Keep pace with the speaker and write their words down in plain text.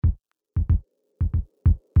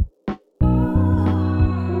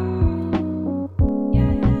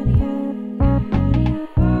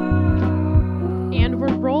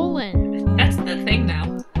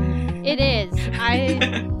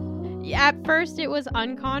At first it was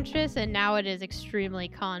unconscious, and now it is extremely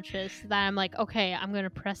conscious that I'm like, okay, I'm going to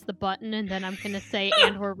press the button, and then I'm going to say,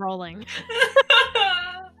 and we're rolling.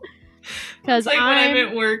 It's like when I'm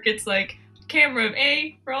at work, it's like camera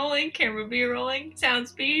A rolling, camera B rolling, sound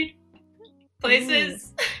speed,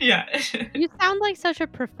 places. Ooh. Yeah. You sound like such a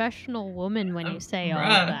professional woman when you say all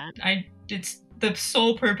of that. It's the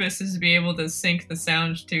sole purpose is to be able to sync the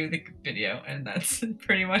sound to the video, and that's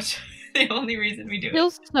pretty much the only reason we do it.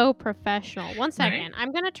 Feels so professional. One second. Right?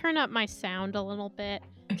 I'm going to turn up my sound a little bit.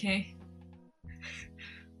 Okay.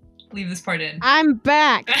 Leave this part in. I'm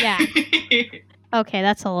back. Yeah. Okay,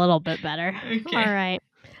 that's a little bit better. Okay. All right.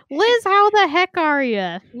 Liz, how the heck are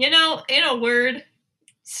you? You know, in a word,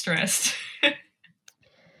 stressed.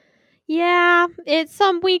 Yeah,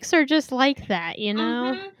 some weeks are just like that, you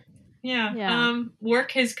know? Mm-hmm. Yeah.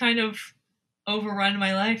 Work has kind of overrun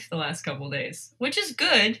my life the last couple of days, which is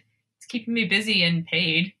good. It's keeping me busy and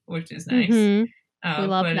paid, which is nice. Mm-hmm. We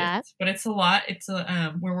love that. But it's a lot. It's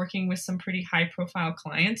we're working with some pretty high-profile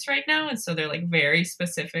clients right now, and so they're like very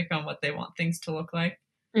specific on what they want things to look like.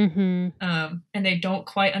 Mm-hmm. And they don't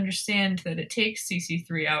quite understand that it takes CC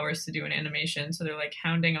 3 hours to do an animation, so they're like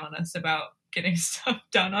hounding on us about getting stuff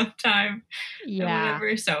done on time. Yeah. And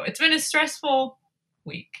whatever. So it's been a stressful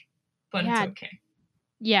week, but it's okay.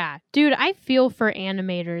 Yeah, dude, I feel for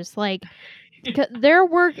animators. Like, their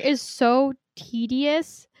work is so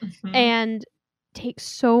tedious and takes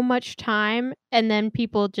so much time, and then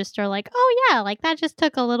people just are like, oh yeah, like that just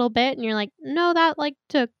took a little bit, and you're like, no, that like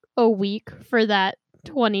took a week for that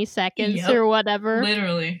 20 seconds or whatever.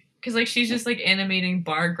 Literally. Because like she's just like animating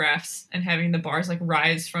bar graphs and having the bars like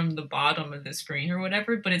rise from the bottom of the screen or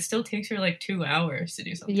whatever, but it still takes her like 2 hours to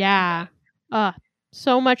do something. Yeah. Like that.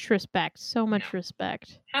 So much respect. So much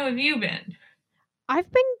respect. How have you been? I've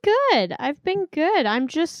been good. I'm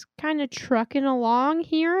just kind of trucking along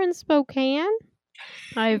here in Spokane.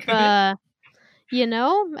 I've,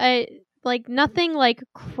 like nothing like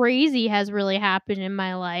crazy has really happened in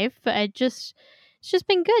my life. It's just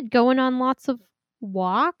been good. Going on lots of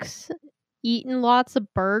walks, eating lots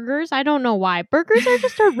of burgers. I don't know why. Burgers are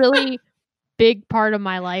just a really big part of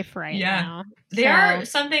my life right now. They are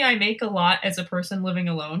something I make a lot as a person living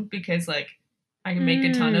alone because like I can make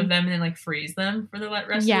a ton of them and then like freeze them for the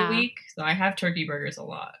rest of the week. So I have turkey burgers a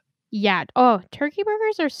lot. Yeah. Oh, turkey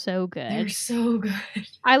burgers are so good. They're so good.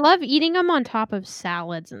 I love eating them on top of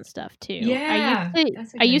salads and stuff too. Yeah.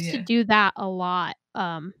 I used to do that a lot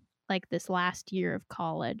like this last year of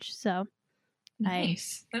college. So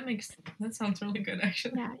nice. That sounds really good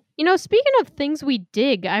actually. Yeah. You know, speaking of things we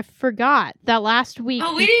dig, I forgot that last week.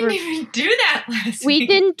 Oh, we didn't even do that last week. We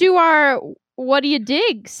didn't do our What Do You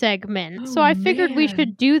Dig segment. So I figured we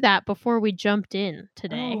should do that before we jumped in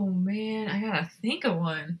today. Oh man, I gotta think of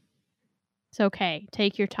one. It's okay.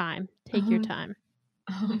 Take your time. Take your time.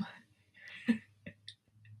 I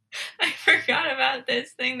forgot about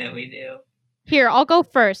this thing that we do. Here, I'll go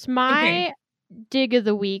first. My dig of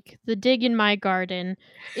the week, the dig in my garden,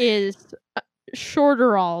 is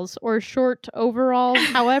shorteralls or short overalls,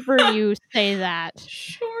 however you say that.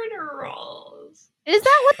 Shorteralls. Is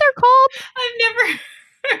that what they're called? I've never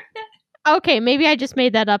heard that. Okay, maybe I just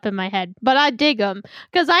made that up in my head, but I dig them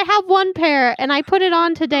because I have one pair and I put it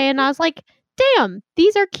on today and I was like, damn,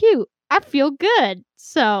 these are cute. I feel good.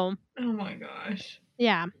 So. Oh my gosh.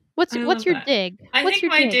 Yeah. What's your dig? I think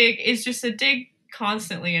my dig is just a dig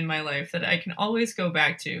constantly in my life that I can always go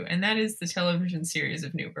back to, and that is the television series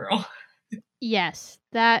of New Girl. Yes,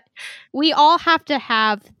 that we all have to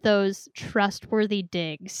have those trustworthy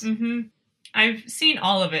digs. Mm-hmm. I've seen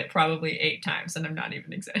all of it probably 8 times, and I'm not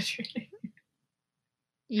even exaggerating.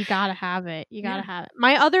 You gotta have it. You gotta have it.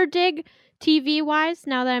 My other dig, TV-wise,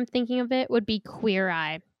 now that I'm thinking of it, would be Queer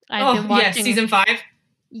Eye. I've been watching season 5?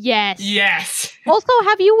 Yes. Yes. Also,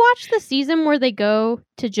 have you watched the season where they go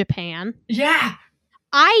to Japan? Yeah.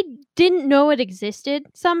 I didn't know it existed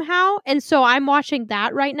somehow, and so I'm watching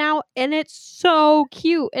that right now, and it's so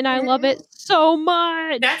cute, and I love it so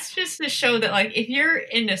much. That's just to show that, like, if you're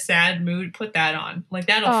in a sad mood, put that on. Like,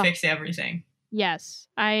 that'll fix everything. Yes.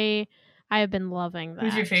 I have been loving that.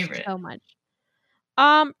 Who's your favorite? So much.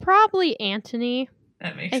 Probably Anthony.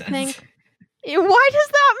 That makes sense. I think. Why does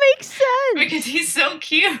that make sense? Because he's so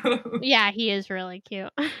cute. Yeah, he is really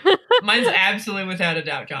cute. Mine's absolutely without a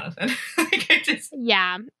doubt, Jonathan.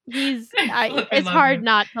 Yeah, it's hard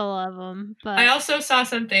not to love him. But I also saw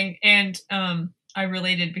something, and I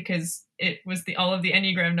related because it was all of the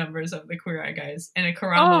Enneagram numbers of the Queer Eye guys, and a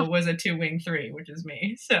Karamo was a 2-wing 3, which is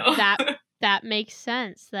me. So that makes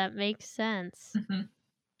sense. That makes sense.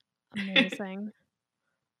 Mm-hmm. Amazing.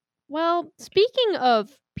 Well, speaking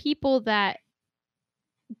of people that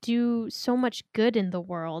do so much good in the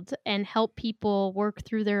world and help people work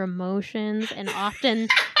through their emotions and often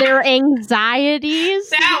their anxieties.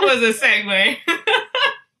 That was a segue.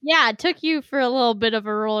 Yeah, it took you for a little bit of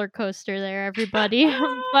a roller coaster there, everybody.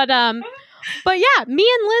 But yeah, me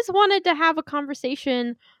and Liz wanted to have a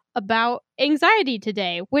conversation about anxiety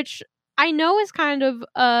today, which I know is kind of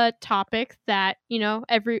a topic that,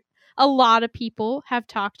 a lot of people have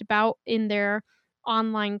talked about in their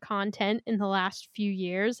online content in the last few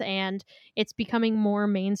years, and it's becoming more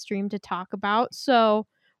mainstream to talk about. So,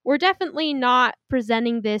 we're definitely not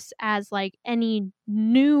presenting this as like any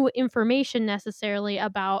new information necessarily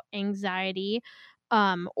about anxiety,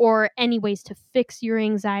 or any ways to fix your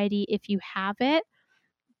anxiety if you have it.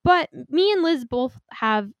 But me and Liz both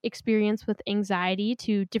have experience with anxiety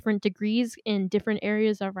to different degrees in different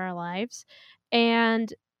areas of our lives.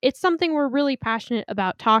 And it's something we're really passionate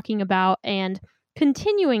about talking about and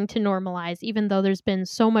continuing to normalize, even though there's been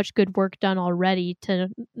so much good work done already to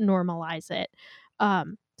normalize it.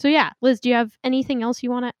 So yeah, Liz, do you have anything else you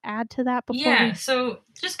want to add to that before so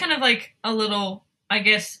just kind of like a little, I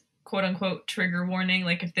guess, quote unquote trigger warning.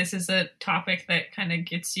 Like if this is a topic that kind of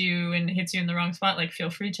gets you and hits you in the wrong spot, like feel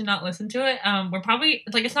free to not listen to it. We're probably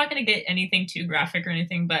like, it's not going to get anything too graphic or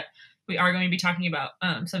anything, but we are going to be talking about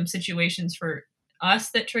some situations for us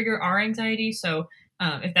that trigger our anxiety. So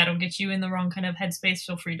if that'll get you in the wrong kind of headspace,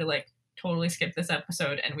 feel free to like totally skip this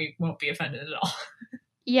episode and we won't be offended at all.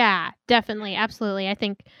 Yeah, definitely. Absolutely. I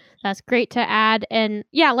think that's great to add. And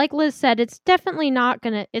yeah, like Liz said, it's definitely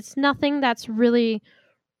it's nothing that's really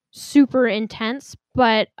super intense,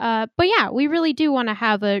 but yeah, we really do want to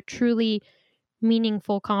have a truly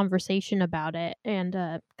meaningful conversation about it.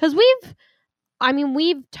 And cuz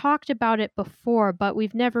we've talked about it before, but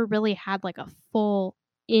we've never really had like a full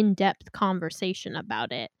in-depth conversation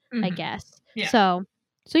about it, I guess. Yeah. So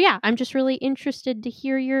yeah, I'm just really interested to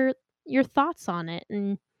hear your thoughts on it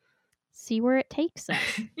and see where it takes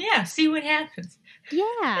us. Yeah, see what happens.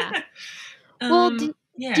 Yeah. Well, do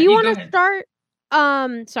you want to start?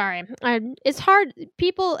 Sorry. It's hard.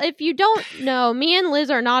 People, if you don't know, me and Liz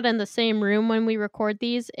are not in the same room when we record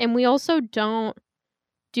these, and we also don't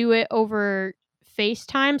do it over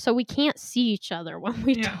FaceTime, so we can't see each other when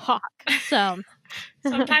we talk. So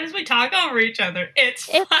sometimes we talk over each other. It's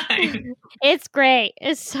fine. It's great.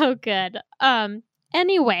 It's so good.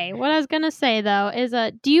 Anyway, what I was gonna say though is,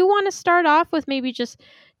 do you want to start off with maybe just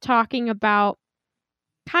talking about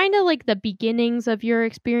kind of like the beginnings of your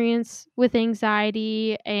experience with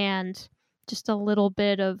anxiety and just a little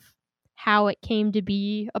bit of how it came to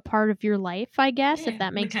be a part of your life, I guess, if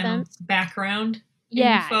that makes sense. Background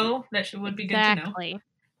info that would be good to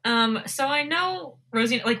know. So I know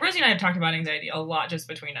Rosie and I have talked about anxiety a lot just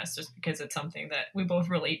between us, just because it's something that we both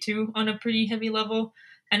relate to on a pretty heavy level.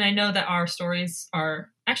 And I know that our stories are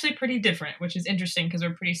actually pretty different, which is interesting because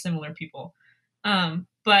we're pretty similar people.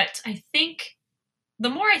 But I think the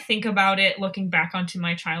more I think about it, looking back onto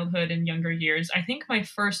my childhood and younger years, I think my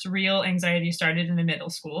first real anxiety started in the middle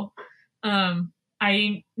school.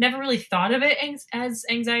 I never really thought of it as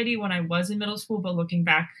anxiety when I was in middle school, but looking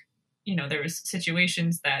back, there was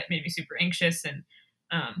situations that made me super anxious, and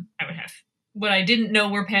I would have what I didn't know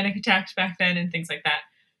were panic attacks back then and things like that.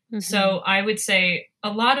 Mm-hmm. So I would say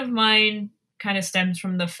a lot of mine kind of stems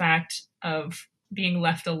from the fact of being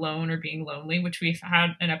left alone or being lonely, which we've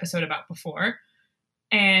had an episode about before.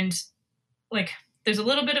 And like, there's a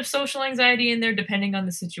little bit of social anxiety in there depending on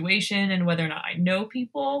the situation and whether or not I know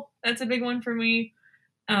people. That's a big one for me.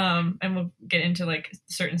 And we'll get into like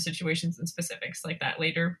certain situations and specifics like that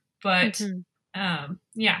later. But a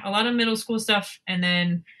lot of middle school stuff. And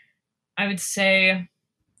then I would say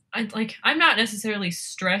I'm not necessarily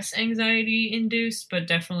stress anxiety induced, but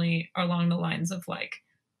definitely along the lines of like,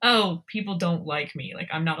 oh, people don't like me. Like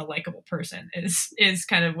I'm not a likable person is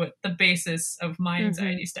kind of what the basis of my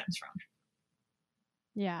anxiety stems from.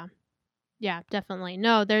 Yeah. Yeah, definitely.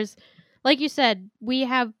 No, there's, like you said, we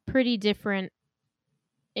have pretty different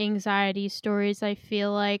anxiety stories, I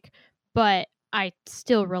feel like, but I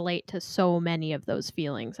still relate to so many of those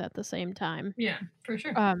feelings at the same time. Yeah, for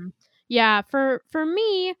sure. Yeah, for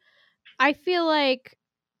me, I feel like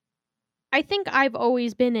I think I've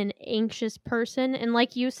always been an anxious person, and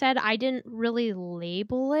like you said, I didn't really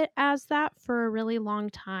label it as that for a really long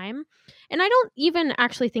time. And I don't even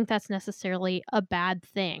actually think that's necessarily a bad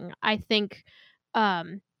thing. I think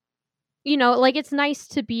like it's nice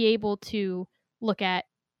to be able to look at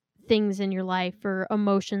things in your life or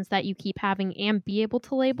emotions that you keep having and be able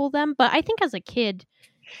to label them. But I think as a kid,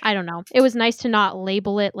 I don't know, it was nice to not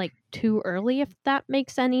label it like too early, if that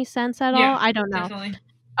makes any sense at all. I don't know.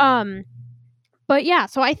 Definitely. But yeah,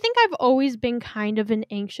 so I think I've always been kind of an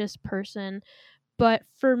anxious person, but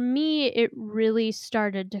for me it really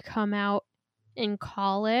started to come out in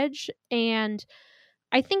college, and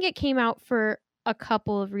I think it came out for a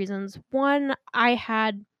couple of reasons. One, I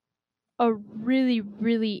had a really,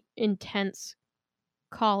 really intense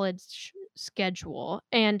college schedule,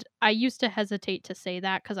 and I used to hesitate to say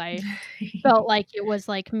that because I felt like it was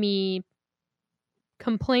like me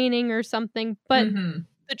complaining or something, but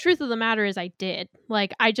the truth of the matter is I did.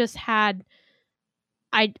 Like, I just had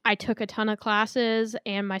I took a ton of classes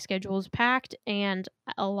and my schedule was packed, and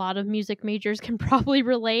a lot of music majors can probably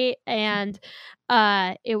relate, and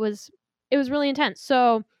it was really intense.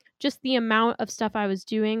 So just the amount of stuff I was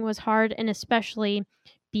doing was hard, and especially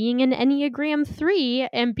being an Enneagram 3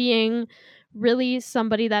 and being really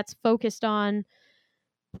somebody that's focused on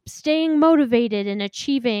staying motivated and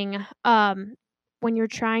achieving, when you're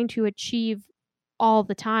trying to achieve all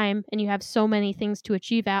the time and you have so many things to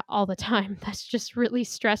achieve at all the time, that's just really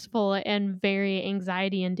stressful and very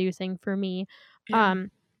anxiety inducing for me. Yeah.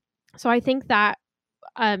 So I think that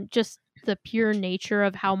just the pure nature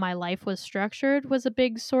of how my life was structured was a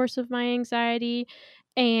big source of my anxiety.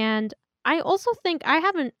 And I also think I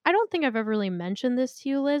don't think I've ever really mentioned this to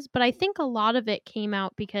you, Liz, but I think a lot of it came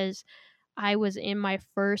out because I was in my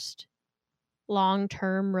first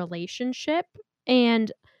long-term relationship,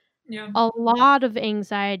 and a lot of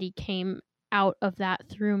anxiety came out of that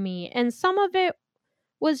through me. And some of it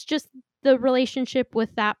was just the relationship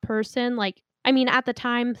with that person. Like, I mean, at the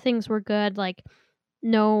time things were good, like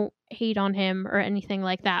no hate on him or anything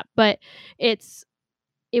like that, but it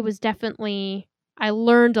was definitely, I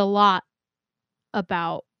learned a lot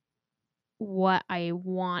about what I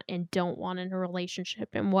want and don't want in a relationship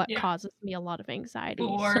and what causes me a lot of anxiety.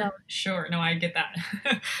 For sure. No, I get that.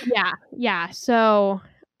 Yeah. So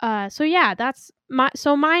yeah, that's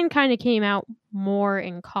mine kind of came out more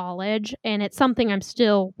in college, and it's something I'm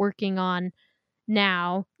still working on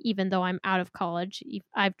now, even though I'm out of college.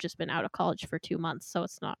 I've just been out of college for 2 months, so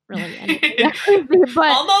it's not really anything that crazy, but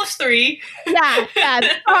almost 3. yeah,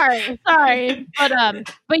 sorry.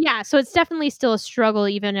 But yeah, so it's definitely still a struggle,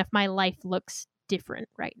 even if my life looks different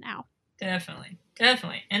right now. Definitely.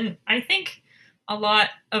 And I think a lot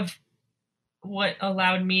of what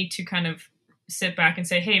allowed me to kind of sit back and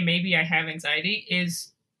say, hey, maybe I have anxiety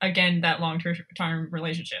is, again, that long-term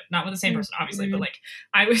relationship. Not with the same person, obviously, but like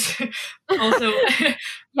I was also...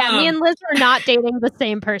 yeah, me and Liz were not dating the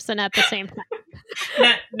same person at the same time.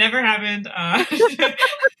 That never happened.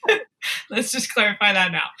 Let's just clarify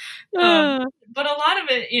that now. But a lot of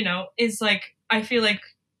it, is like, I feel like,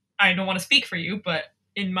 I don't want to speak for you, but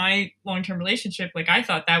in my long-term relationship, like I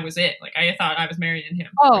thought that was it. Like I thought I was marrying him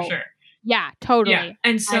for sure. Yeah, totally. Yeah.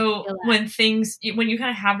 And so when you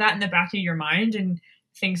kind of have that in the back of your mind and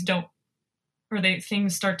things don't, or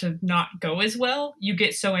things start to not go as well, you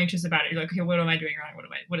get so anxious about it. You're like, okay, what am I doing wrong?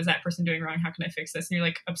 What is that person doing wrong? How can I fix this? And you're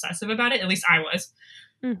like obsessive about it. At least I was.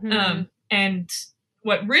 And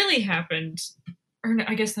what really happened, or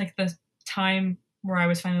I guess like the time where I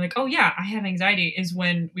was finally like, oh yeah, I have anxiety, is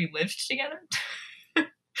when we lived together.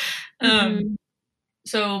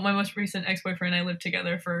 So my most recent ex-boyfriend and I lived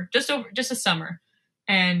together for just a summer,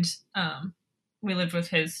 and we lived with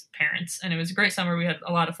his parents, and it was a great summer. We had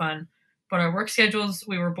a lot of fun, but our work schedules,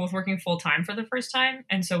 we were both working full time for the first time,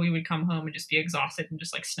 and so we would come home and just be exhausted and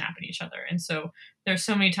just like snap at each other. And so there's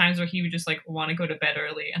so many times where he would just like want to go to bed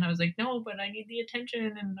early, and I was like, no, but I need the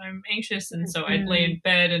attention and I'm anxious, and so I'd lay in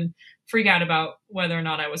bed and freak out about whether or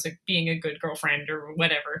not I was like being a good girlfriend or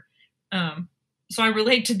whatever. So I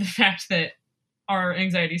relate to the fact that our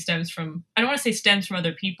anxiety stems from, I don't want to say stems from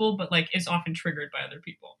other people, but like is often triggered by other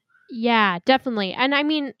people. Yeah, definitely. And I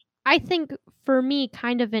mean, I think for me,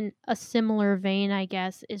 kind of in a similar vein, I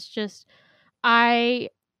guess, is just I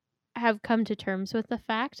have come to terms with the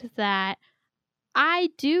fact that I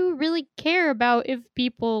do really care about if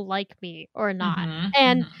people like me or not.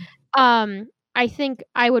 And I think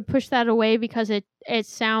I would push that away because it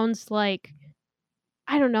sounds like,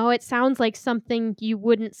 I don't know, it sounds like something you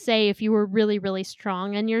wouldn't say if you were really, really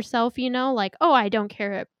strong in yourself, like, oh, I don't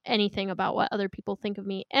care anything about what other people think of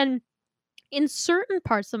me. And in certain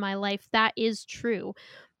parts of my life, that is true.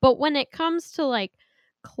 But when it comes to like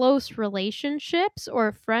close relationships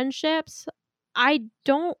or friendships, I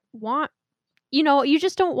don't want, you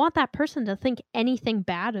just don't want that person to think anything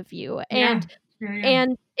bad of you. And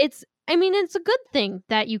it's, I mean, it's a good thing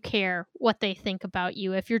that you care what they think about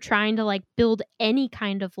you if you're trying to like build any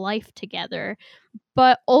kind of life together,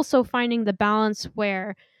 but also finding the balance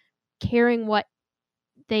where caring what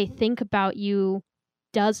they think about you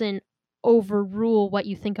doesn't overrule what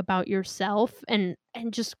you think about yourself, and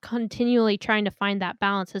just continually trying to find that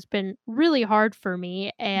balance has been really hard for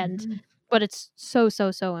me, and but it's so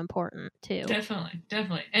important too. Definitely.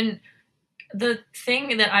 And the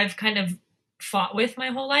thing that I've kind of fought with my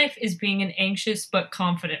whole life is being an anxious but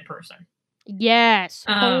confident person. Yes.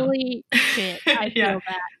 Holy shit. I feel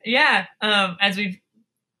that. Yeah. As we've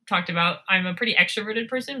talked about, I'm a pretty extroverted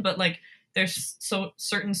person, but like there's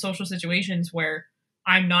certain social situations where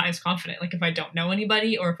I'm not as confident. Like if I don't know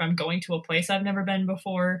anybody or if I'm going to a place I've never been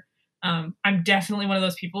before, I'm definitely one of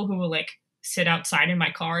those people who will like sit outside in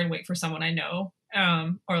my car and wait for someone I know.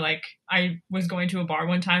 Or like I was going to a bar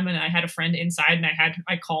one time and I had a friend inside and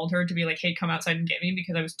I called her to be like, hey, come outside and get me,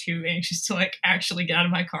 because I was too anxious to like actually get out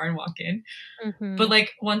of my car and walk in. But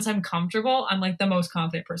like once I'm comfortable, I'm like the most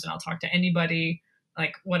confident person. I'll talk to anybody,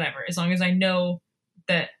 like whatever, as long as I know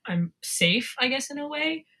that I'm safe, I guess, in a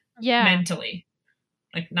way. Yeah. Mentally.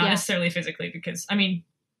 Like not necessarily physically, because I mean,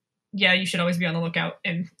 yeah, you should always be on the lookout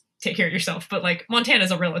and take care of yourself. But like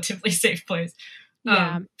Montana's a relatively safe place.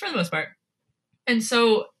 For the most part. And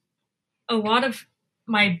so a lot of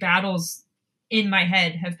my battles in my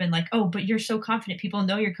head have been like, oh, but you're so confident. People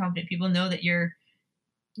know you're confident. People know that you're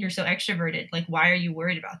so extroverted. Like, why are you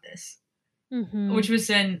worried about this? Which was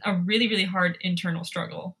then a really, really hard internal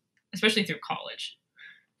struggle, especially through college.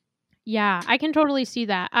 Yeah, I can totally see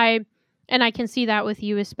that. I can see that with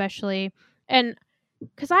you especially. And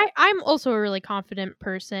because I'm also a really confident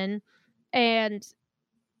person, and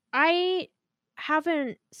I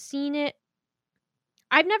haven't seen it.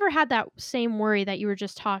 I've never had that same worry that you were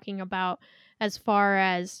just talking about, as far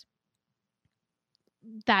as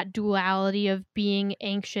that duality of being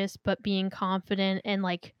anxious but being confident, and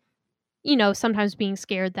like, you know, sometimes being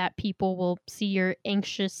scared that people will see your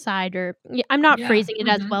anxious side. Or I'm not phrasing it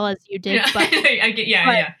as well as you did, but I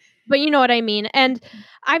get, but you know what I mean. And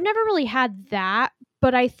I've never really had that,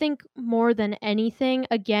 but I think more than anything,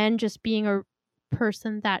 again, just being a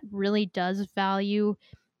person that really does value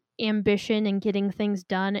ambition and getting things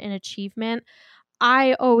done and achievement,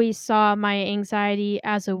 I always saw my anxiety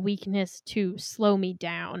as a weakness to slow me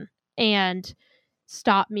down and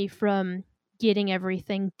stop me from getting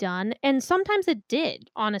everything done. And sometimes it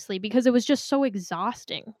did, honestly, because it was just so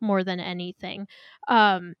exhausting more than anything.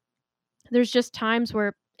 There's just times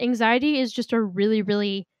where anxiety is just a really,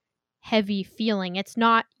 really heavy feeling. It's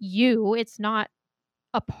not you, it's not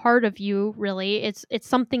a part of you, really. It's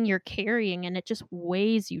something you're carrying, and it just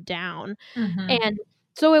weighs you down. And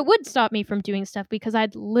so it would stop me from doing stuff, because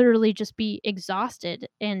I'd literally just be exhausted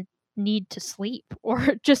and need to sleep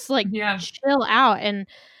or just like chill out. And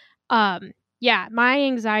my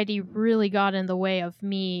anxiety really got in the way of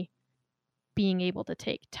me being able to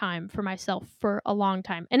take time for myself for a long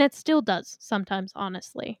time. And it still does sometimes,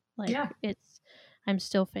 honestly. Like I'm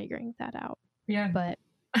still figuring that out. Yeah. But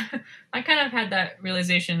I kind of had that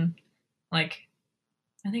realization, like,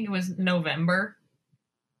 I think it was November.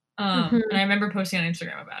 And I remember posting on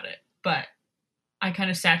Instagram about it. But I kind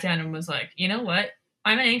of sat down and was like, you know what?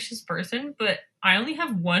 I'm an anxious person, but I only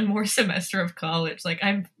have one more semester of college. Like,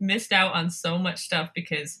 I've missed out on so much stuff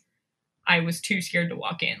because I was too scared to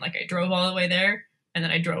walk in. Like, I drove all the way there, and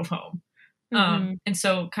then I drove home. And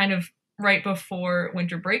so kind of right before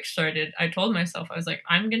winter break started, I told myself, I was like,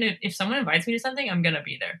 if someone invites me to something, I'm going to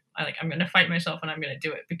be there. I'm going to fight myself and I'm going to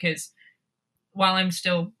do it, because while I'm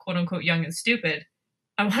still quote unquote young and stupid,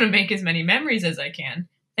 I want to make as many memories as I can.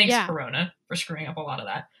 Thanks, Corona, for screwing up a lot of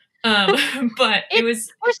that. But we're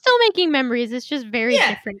still making memories. It's just very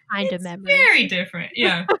different kind of memories. Very different.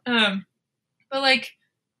 Yeah. But like,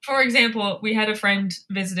 for example, we had a friend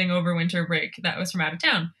visiting over winter break that was from out of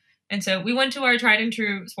town. And so we went to our tried and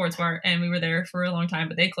true sports bar, and we were there for a long time,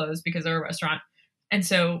 but they closed because they're a restaurant. And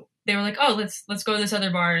so they were like, oh, let's go to this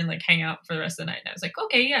other bar and like hang out for the rest of the night. And I was like,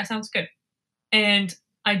 okay, yeah, sounds good. And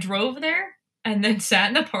I drove there and then sat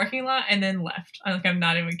in the parking lot and then left. I'm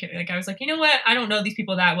not even kidding. Like, I was like, you know what? I don't know these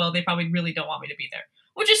people that well. They probably really don't want me to be there,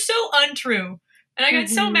 which is so untrue. And I got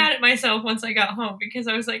so mad at myself once I got home, because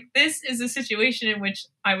I was like, this is a situation in which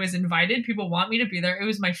I was invited. People want me to be there. It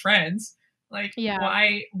was my friends. Like,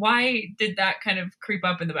 why did that kind of creep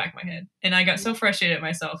up in the back of my head? And I got so frustrated at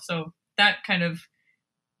myself. So that kind of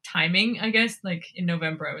timing, I guess, like in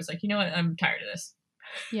November, I was like, you know what? I'm tired of this.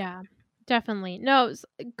 Yeah, definitely. No,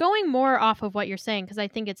 going more off of what you're saying, because I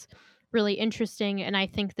think it's really interesting. And I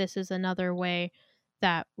think this is another way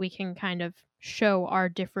that we can kind of show our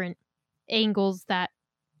different angles that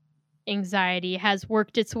anxiety has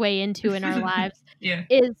worked its way into in our lives.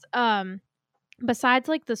 Is besides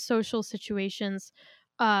like the social situations,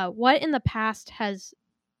 what in the past has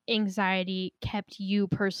anxiety kept you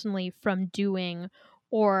personally from doing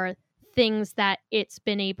or things that it's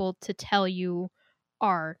been able to tell you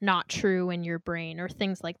are not true in your brain or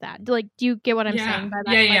things like that. Like, do you get what I'm saying by that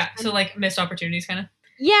question? Yeah. So like missed opportunities kind of?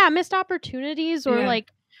 Yeah, missed opportunities or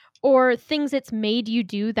like, or things it's made you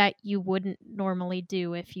do that you wouldn't normally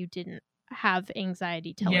do if you didn't have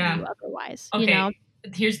anxiety telling you otherwise. Okay. You know?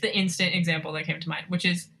 Here's the instant example that came to mind, which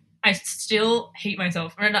is I still hate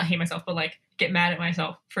myself, or not hate myself, but like get mad at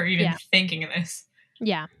myself for even thinking of this.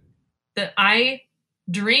 Yeah. That I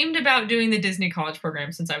dreamed about doing the Disney College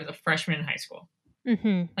program since I was a freshman in high school.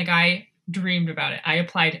 Mm-hmm. Like I dreamed about it. I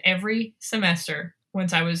applied every semester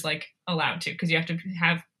once I was like allowed to, because you have to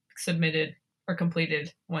have submitted or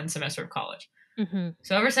completed one semester of college. Mm-hmm.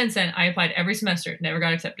 So ever since then, I applied every semester, never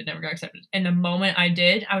got accepted. And the moment I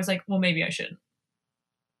did, I was like, well, maybe I shouldn't.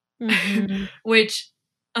 Mm-hmm. Which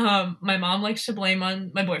my mom likes to blame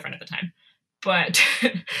on my boyfriend at the time. But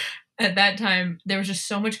at that time, there was just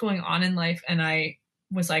so much going on in life. And I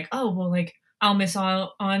was like, oh, well, like, I'll miss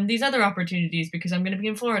out on these other opportunities because I'm going to be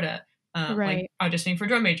in Florida. Like auditioning for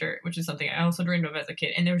drum major, which is something I also dreamed of as a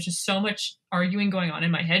kid. And there was just so much arguing going on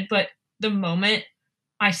in my head. But the moment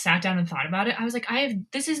I sat down and thought about it, I was like,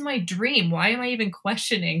 this is my dream. Why am I even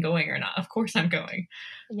questioning going or not? Of course I'm going.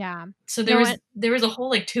 Yeah. So there was a whole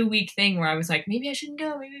like 2-week thing where I was like, maybe I shouldn't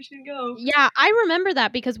go. Yeah, I remember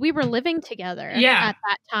that because we were living together at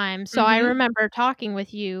that time. So I remember talking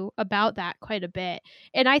with you about that quite a bit.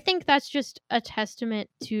 And I think that's just a testament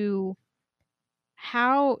to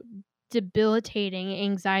how debilitating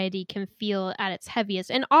anxiety can feel at its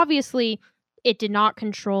heaviest. And obviously, it did not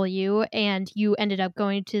control you, and you ended up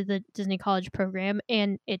going to the Disney College program,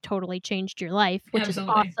 and it totally changed your life, which is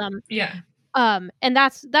awesome. Yeah. And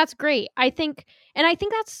that's great. I think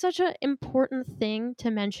that's such an important thing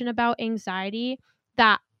to mention about anxiety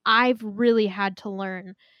that I've really had to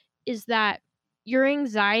learn is that your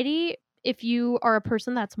anxiety, if you are a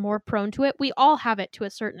person that's more prone to it, we all have it to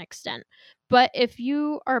a certain extent. But if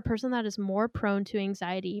you are a person that is more prone to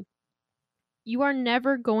anxiety, you are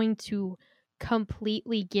never going to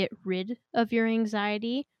completely get rid of your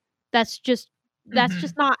anxiety. That's just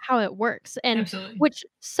not how it works. And which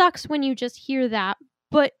sucks when you just hear that.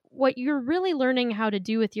 But what you're really learning how to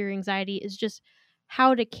do with your anxiety is just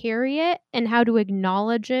how to carry it and how to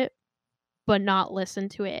acknowledge it, but not listen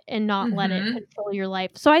to it and not let it control your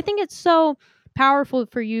life. So I think it's so powerful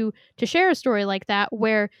for you to share a story like that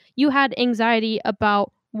where you had anxiety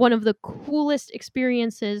about one of the coolest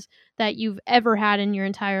experiences that you've ever had in your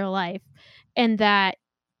entire life, and that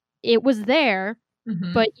it was there,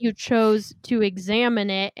 but you chose to examine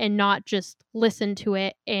it and not just listen to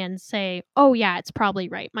it and say, oh yeah, it's probably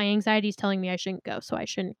right. My anxiety is telling me I shouldn't go, so I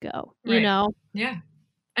shouldn't go, you know? Yeah.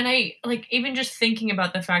 And I, like, even just thinking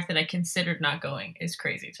about the fact that I considered not going is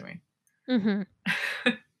crazy to me.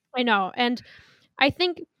 I know. And I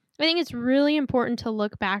think it's really important to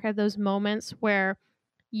look back at those moments where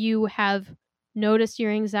you have noticed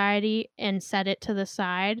your anxiety and set it to the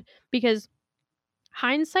side, because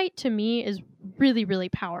hindsight to me is really, really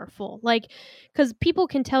powerful. Like, because people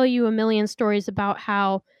can tell you a million stories about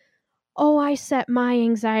how, oh, I set my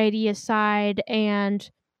anxiety aside and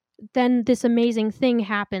then this amazing thing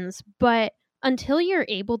happens. But until you're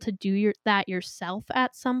able to do that yourself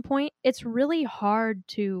at some point, it's really hard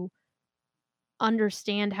to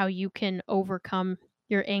understand how you can overcome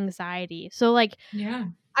your anxiety. So like,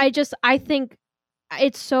 I think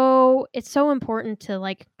it's so important to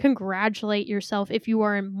like congratulate yourself if you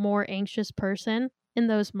are a more anxious person in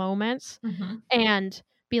those moments and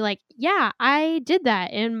be like, yeah, I did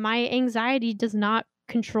that and my anxiety does not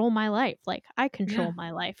control my life. Like I control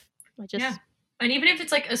my life. And even if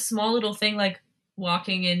it's like a small little thing, like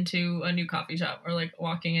walking into a new coffee shop or like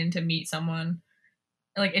walking in to meet someone,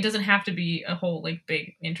 like it doesn't have to be a whole like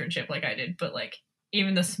big internship like I did, but like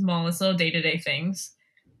even the smallest little day-to-day things,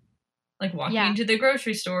 like walking into the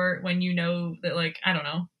grocery store when you know that, like, I don't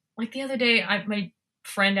know, like the other day my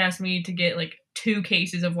friend asked me to get like 2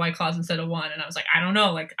 cases of White Claws instead of 1, and I was like, I don't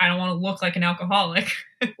know, like I don't want to look like an alcoholic.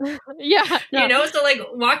 You know, so like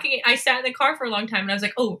walking, I sat in the car for a long time and I was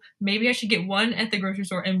like, oh, maybe I should get 1 at the grocery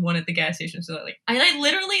store and 1 at the gas station, so that like I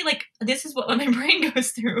literally, like, this is what my brain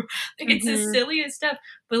goes through. Like it's the silliest stuff,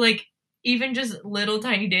 but like even just little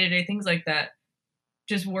tiny day-to-day things like that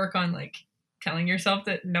just work on like telling yourself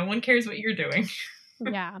that no one cares what you're doing.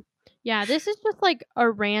 Yeah, this is just like a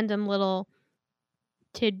random little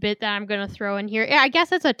tidbit that I'm gonna throw in here. Yeah, I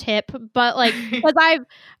guess it's a tip, but like pro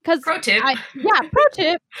tip. Pro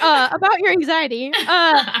tip about your anxiety.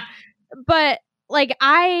 But like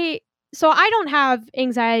I so I don't have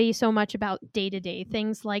anxiety so much about day-to-day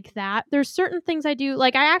things like that. There's certain things I do.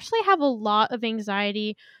 Like, I actually have a lot of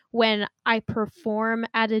anxiety when I perform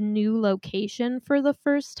at a new location for the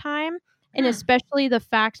first time. And especially the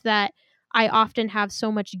fact that I often have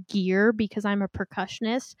so much gear because I'm a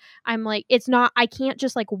percussionist. I'm like, I can't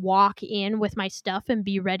just like walk in with my stuff and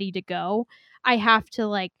be ready to go. I have to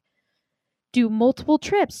like do multiple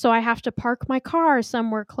trips, so I have to park my car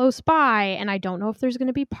somewhere close by, and I don't know if there's going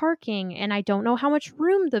to be parking, and I don't know how much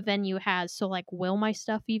room the venue has, so like will my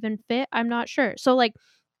stuff even fit? I'm not sure. So like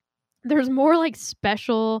there's more like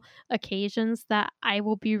special occasions that I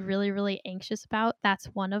will be really really anxious about. That's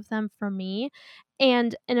one of them for me.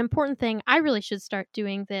 And an important thing, I really should start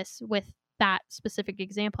doing this with that specific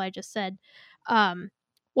example I just said.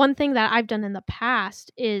 One thing that I've done in the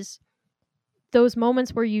past is those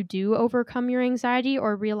moments where you do overcome your anxiety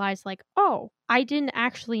or realize like, oh, I didn't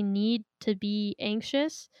actually need to be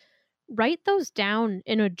anxious, write those down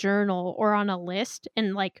in a journal or on a list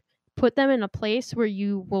and like put them in a place where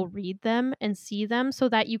you will read them and see them so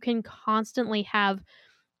that you can constantly have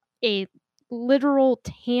a literal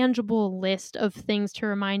tangible list of things to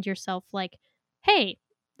remind yourself like, hey,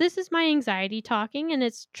 this is my anxiety talking and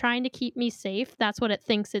it's trying to keep me safe. That's what it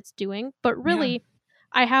thinks it's doing. But really,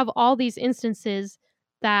 I have all these instances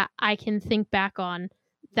that I can think back on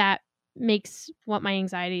that makes what my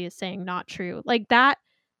anxiety is saying not true. Like that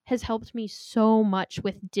has helped me so much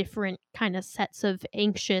with different kind of sets of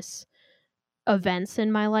anxious events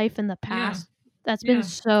in my life in the past. That's been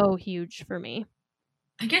so huge for me.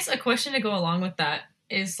 I guess a question to go along with that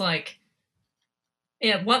is like,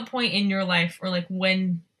 at what point in your life, or like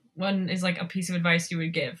when is like a piece of advice you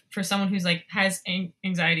would give for someone who's like has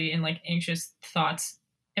anxiety and like anxious thoughts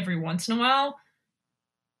every once in a while,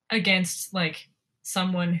 against like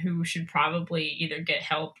someone who should probably either get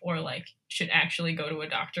help or like should actually go to a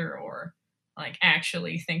doctor or like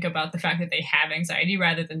actually think about the fact that they have anxiety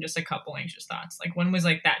rather than just a couple anxious thoughts? Like, when was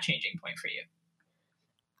like that changing point for you?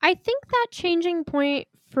 I think that changing point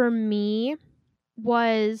for me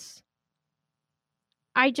was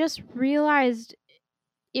I just realized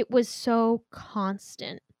it was so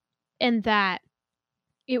constant and that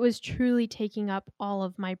it was truly taking up all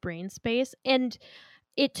of my brain space. And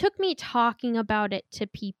it took me talking about it to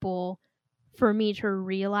people for me to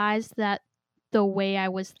realize that the way I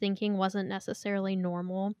was thinking wasn't necessarily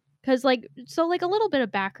normal. Because, like, so, like, a little bit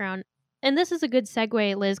of background, and this is a good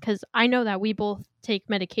segue, Liz, because I know that we both take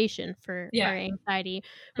medication for our anxiety,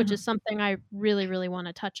 which is something I really, really want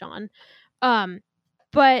to touch on.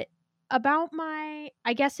 But about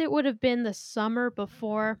I guess it would have been the summer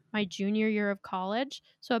before my junior year of college,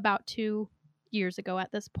 so about 2 years ago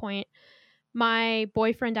at this point. My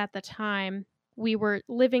boyfriend at the time, we were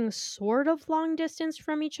living sort of long distance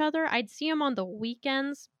from each other. I'd see him on the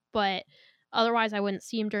weekends, but otherwise I wouldn't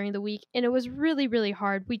see him during the week, and it was really, really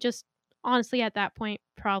hard. We just honestly at that point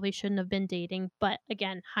probably shouldn't have been dating, but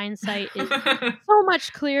again, hindsight is so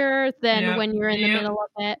much clearer than when you're in the middle of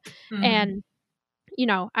it. And you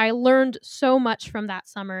know, I learned so much from that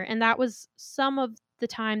summer, and that was some of the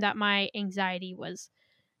time that my anxiety was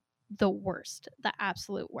the worst, the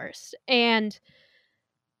absolute worst. And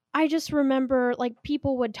I just remember like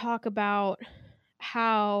people would talk about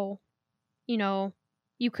how, you know,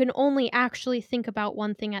 you can only actually think about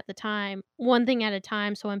one thing at a time.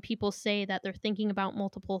 So when people say that they're thinking about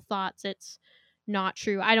multiple thoughts, it's not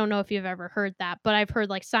true. I don't know if you've ever heard that, but I've heard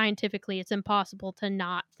like scientifically it's impossible to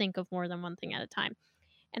not think of more than one thing at a time.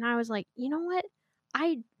 And I was like, you know what?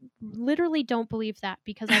 I literally don't believe that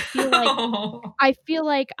because I feel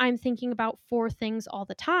like I'm thinking about 4 things all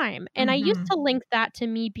the time. And I used to link that to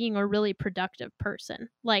me being a really productive person.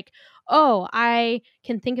 Like, oh, I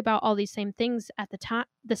can think about all these same things at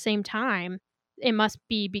the same time. It must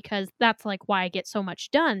be because that's like why I get so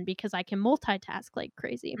much done, because I can multitask like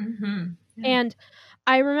crazy. And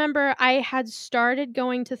I remember I had started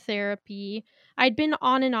going to therapy. I'd been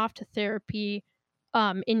on and off to therapy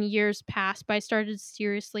in years past, but I started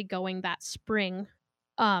seriously going that spring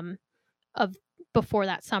of before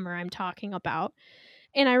that summer I'm talking about.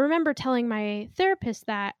 And I remember telling my therapist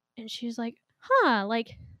that, and she was like, "Huh,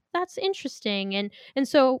 like that's interesting." And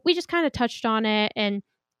so we just kind of touched on it and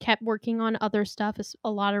kept working on other stuff, a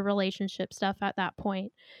lot of relationship stuff at that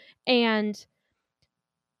point. And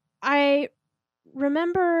I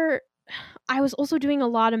remember I was also doing a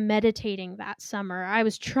lot of meditating that summer. I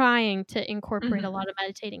was trying to incorporate a lot of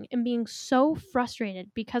meditating and being so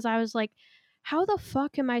frustrated because I was like, how the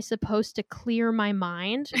fuck am I supposed to clear my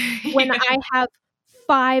mind when I have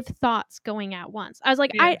 5 thoughts going at once? I was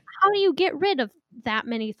like, how do you get rid of that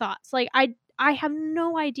many thoughts? Like I have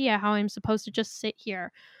no idea how I'm supposed to just sit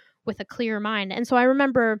here with a clear mind. And so I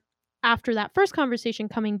remember after that first conversation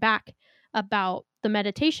coming back about the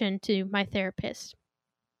meditation to my therapist,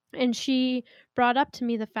 and she brought up to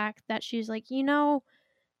me the fact that she's like,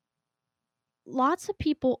 lots of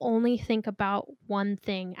people only think about one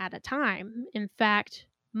thing at a time. In fact,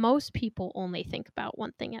 most people only think about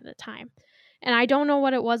one thing at a time. And I don't know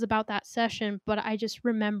what it was about that session, but I just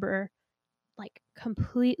remember like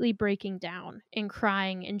completely breaking down and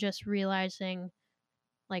crying and just realizing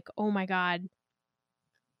like, oh my God,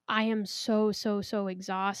 I am so, so, so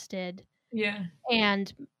exhausted. Yeah.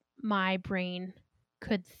 And my brain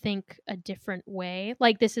could think a different way.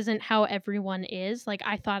 Like, this isn't how everyone is. Like,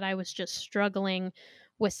 I thought I was just struggling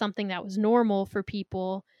with something that was normal for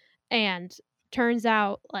people. And turns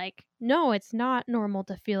out, like, no, it's not normal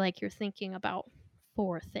to feel like you're thinking about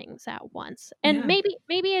 4 things at once. And Yeah.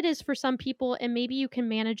 maybe it is for some people, and maybe you can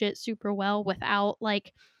manage it super well without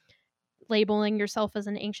like labeling yourself as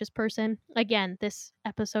an anxious person. Again, this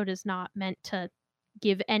episode is not meant to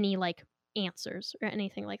give any like answers or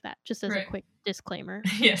anything like that, just as a quick disclaimer.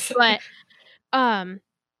 Yes.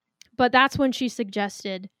 But that's when she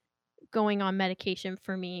suggested going on medication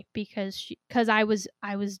for me, because I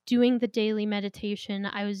was doing the daily meditation,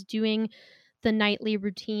 I was doing the nightly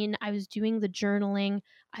routine, I was doing the journaling,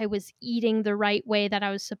 I was eating the right way that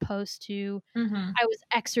I was supposed to. I was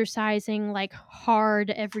exercising like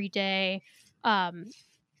hard every day. And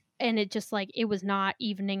it just like, it was not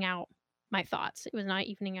evening out my thoughts. It was not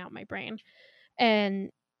evening out my brain.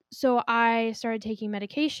 And so I started taking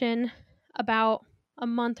medication about a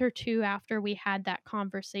month or 2 after we had that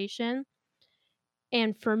conversation.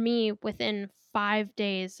 And for me, within 5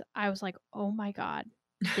 days, I was like, oh my God,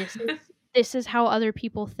 this is how other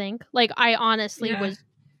people think. Like, I honestly was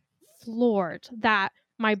floored that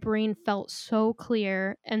my brain felt so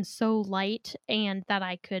clear and so light, and that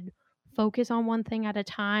I could focus on one thing at a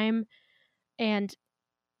time. And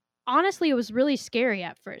honestly, it was really scary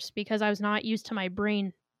at first because I was not used to my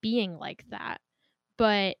brain being like that.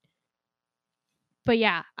 But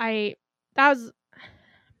yeah, I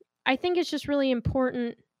think it's just really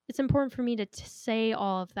important. It's important for me to say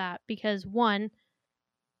all of that because, one,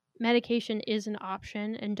 medication is an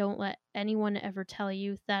option, and don't let anyone ever tell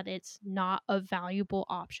you that it's not a valuable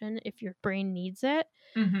option if your brain needs it.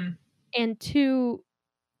 And 2,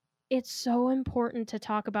 it's so important to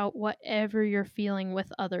talk about whatever you're feeling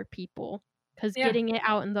with other people, because getting it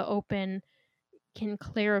out in the open can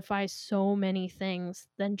clarify so many things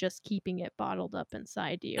than just keeping it bottled up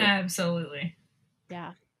inside you. Absolutely.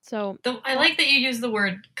 Yeah. So I like that you use the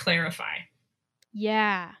word clarify.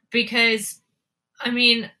 Yeah. Because, I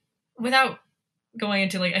mean, without going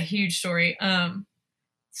into like a huge story,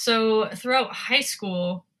 so throughout high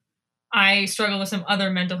school, I struggled with some other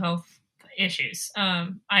mental health issues.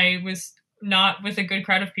 I was not with a good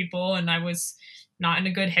crowd of people, and I was not in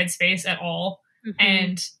a good headspace at all.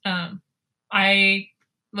 And I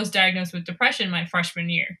was diagnosed with depression my freshman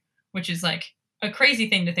year, which is like a crazy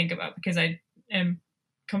thing to think about because I am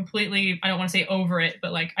completely, I don't want to say over it,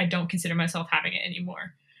 but like I don't consider myself having it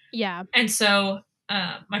anymore. Yeah. And so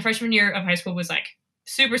my freshman year of high school was like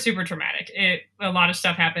super, super traumatic. A lot of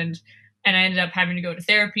stuff happened, and I ended up having to go to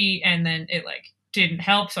therapy, and then it like didn't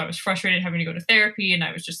help. So I was frustrated having to go to therapy, and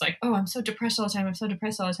I was just like, oh, I'm so depressed all the time. I'm so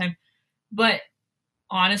depressed all the time. But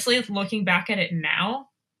honestly, looking back at it now,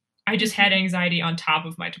 I just had anxiety on top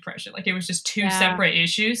of my depression. Like it was just 2 separate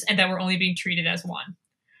issues, and that were only being treated as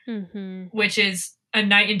one, which is a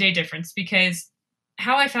night and day difference. Because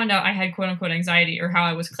how I found out I had quote unquote anxiety, or how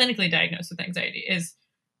I was clinically diagnosed with anxiety, is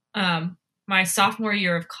my sophomore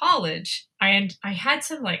year of college. I had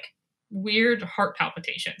some like weird heart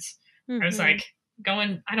palpitations. I was like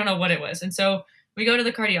going, I don't know what it was. And so we go to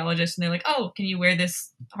the cardiologist, and they're like, oh, can you wear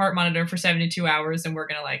this heart monitor for 72 hours? And we're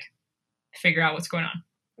going to like figure out what's going on.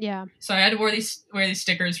 Yeah. So I had to wear these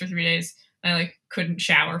stickers for 3 days. And I like couldn't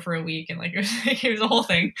shower for a week, and like it was a whole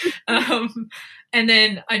thing. And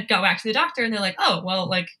then I got back to the doctor, and they're like, oh, well,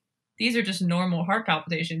 like these are just normal heart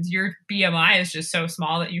palpitations. Your BMI is just so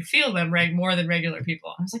small that you feel them more than regular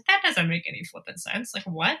people. I was like, that doesn't make any flippin' sense. Like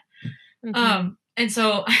what? And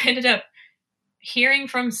so I ended up hearing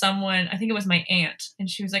from someone, I think it was my aunt, and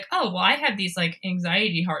she was like, oh, well, I have these like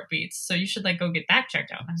anxiety heartbeats, so you should like go get that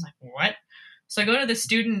checked out. And I was like, what? So I go to the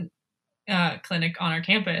student clinic on our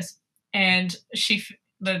campus, and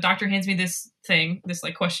the doctor hands me this thing, this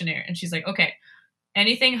like questionnaire, and she's like, okay,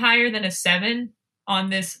 anything higher than a 7 on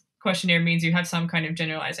this questionnaire means you have some kind of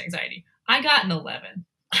generalized anxiety. I got an 11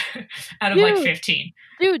 out of like 15.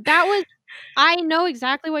 Dude, that I know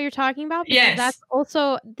exactly what you're talking about because that's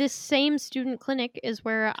also this same student clinic is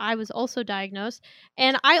where I was also diagnosed,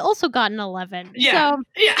 and I also got an 11. Yeah. So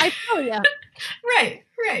I feel ya. Right.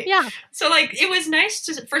 Yeah. So like it was nice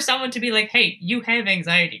for someone to be like, hey, you have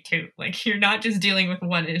anxiety too. Like you're not just dealing with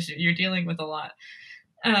one issue, you're dealing with a lot.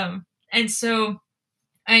 And so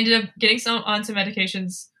I ended up getting on some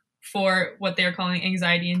medications for what they're calling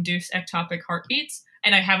anxiety-induced ectopic heartbeats,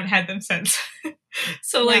 and I haven't had them since.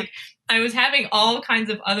 So like I was having all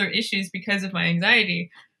kinds of other issues because of my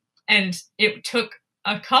anxiety, and it took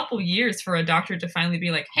a couple years for a doctor to finally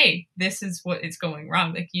be like, hey, this is what is going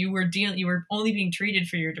wrong. Like you were only being treated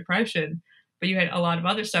for your depression, but you had a lot of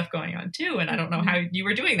other stuff going on too, and I don't know how you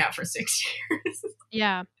were doing that for 6 years.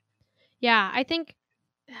 Yeah, I think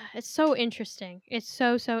it's so interesting. It's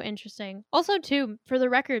so interesting. Also too, for the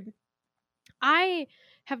record, I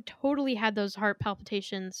have totally had those heart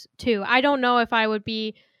palpitations too. I don't know if I would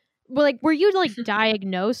be like, were you like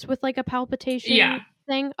diagnosed with like a palpitation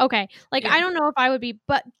thing? Okay. Like I don't know if I would be,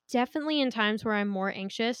 but definitely in times where I'm more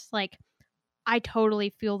anxious, like I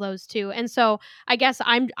totally feel those too. And so I guess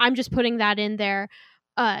I'm just putting that in there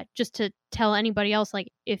just to tell anybody else,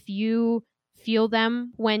 like if you feel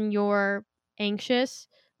them when you're anxious,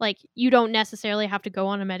 like you don't necessarily have to go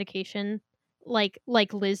on a medication like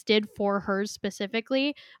Liz did for hers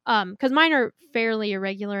specifically. Because mine are fairly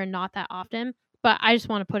irregular and not that often. But I just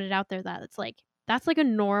want to put it out there that it's like that's like a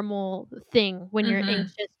normal thing when you're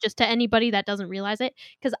anxious, just to anybody that doesn't realize it,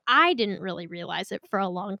 because I didn't really realize it for a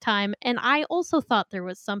long time, and I also thought there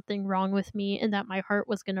was something wrong with me and that my heart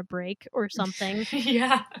was gonna break or something.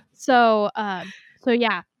 So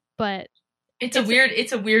yeah, but it's a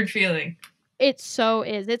weird feeling. It so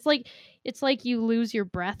is. It's like you lose your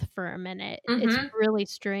breath for a minute. It's really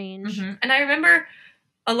strange. And I remember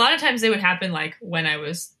a lot of times they would happen like when I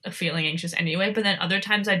was feeling anxious anyway, but then other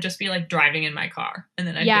times I'd just be like driving in my car and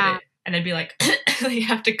then I'd get it and I'd be like, you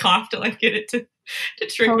have to cough to like get it to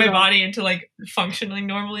trick my body into like functioning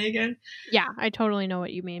normally again. Yeah, I totally know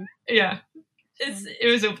what you mean. Yeah.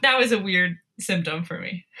 That was a weird symptom for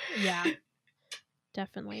me. Yeah.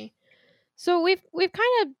 Definitely. So we've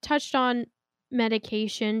kind of touched on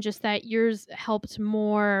medication, just that yours helped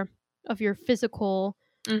more of your physical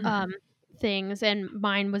things, and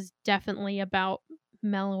mine was definitely about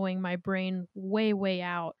mellowing my brain way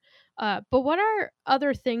out. But what are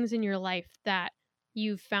other things in your life that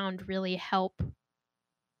you've found really help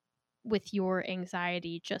with your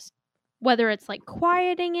anxiety, just whether it's like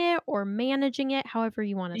quieting it or managing it, however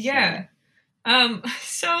you want to say it?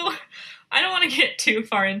 So I don't want to get too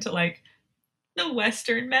far into like the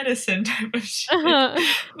Western medicine type of shit.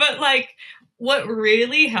 But like what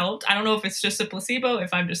really helped, I don't know if it's just a placebo,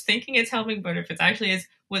 if I'm just thinking it's helping, but if it's actually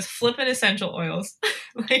was flipping essential oils.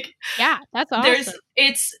 Like yeah, that's awesome.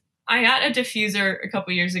 I got a diffuser a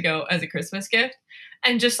couple years ago as a Christmas gift,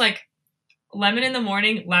 and just like lemon in the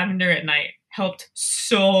morning, lavender at night helped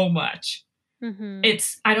so much.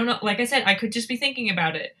 I don't know, like I said, I could just be thinking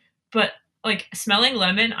about it, but like smelling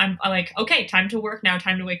lemon, I'm like, okay, time to work now,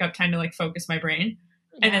 time to wake up, time to like focus my brain.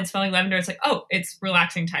 And then smelling lavender, it's like, oh, it's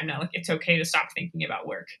relaxing time now. Like it's okay to stop thinking about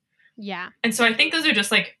work. Yeah. And so I think those are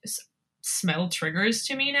just like smell triggers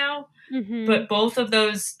to me now. But both of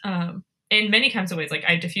those, in many kinds of ways, like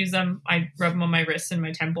I diffuse them, I rub them on my wrists and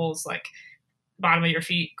my temples, like bottom of your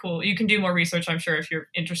feet. Cool. You can do more research, I'm sure, if you're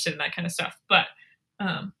interested in that kind of stuff. But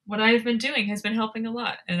what I've been doing has been helping a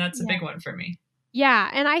lot. And that's a big one for me. Yeah.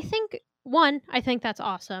 And I think, 1, I think that's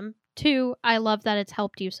awesome. 2, I love that it's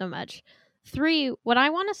helped you so much. 3, what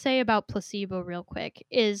I want to say about placebo real quick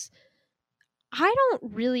is I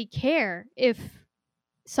don't really care if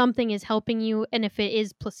something is helping you and if it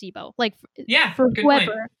is placebo. Like for whoever.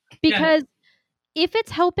 Point. Because if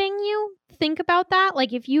it's helping you, think about that.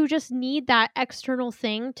 Like if you just need that external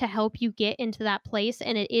thing to help you get into that place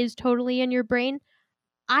and it is totally in your brain,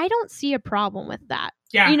 I don't see a problem with that.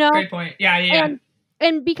 Yeah, you know? Great point. Yeah.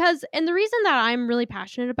 And the reason that I'm really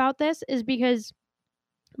passionate about this is because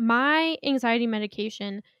my anxiety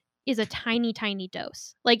medication is a tiny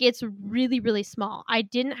dose. Like it's really, really small. I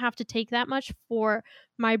didn't have to take that much for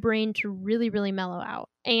my brain to really, really mellow out.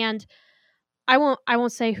 And I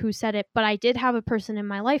won't say who said it, but I did have a person in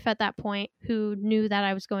my life at that point who knew that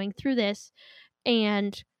I was going through this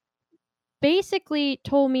and basically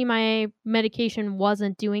told me my medication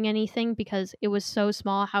wasn't doing anything because it was so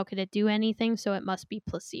small. How could it do anything? So it must be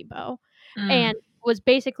placebo. And was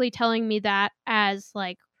basically telling me that as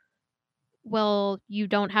like, well, you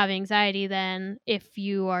don't have anxiety then if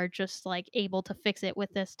you are just like able to fix it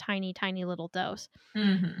with this tiny little dose.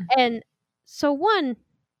 And so 1,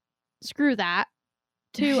 screw that.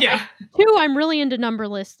 Two, yeah. Two, I'm really into number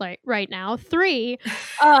lists right now. Three,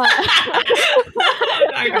 oh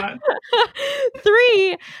my God.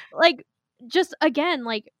 Three, like, just again,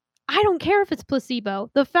 like, I don't care if it's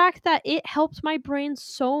placebo. The fact that it helped my brain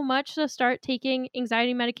so much to start taking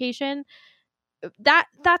anxiety medication,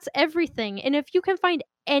 that's everything. And if you can find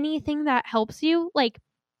anything that helps you, like,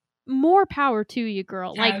 more power to you,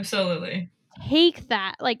 girl. Like, absolutely. Take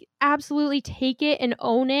that. Like, absolutely take it and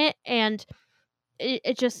own it. And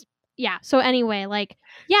it just, yeah. So anyway, like,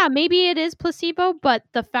 yeah, maybe it is placebo, but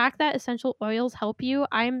the fact that essential oils help you,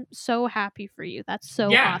 I'm so happy for you. That's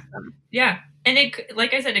so awesome. Yeah. And it,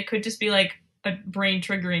 like I said, it could just be like a brain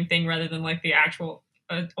triggering thing rather than like the actual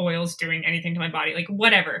oils doing anything to my body. Like,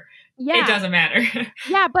 whatever. Yeah. It doesn't matter.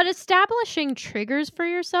 Yeah, but establishing triggers for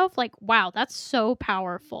yourself, like, wow, that's so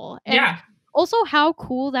powerful. And yeah. Also, how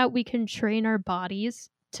cool that we can train our bodies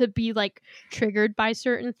to be, like, triggered by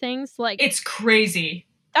certain things. Like, it's crazy.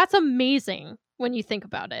 That's amazing when you think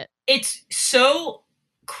about it. It's so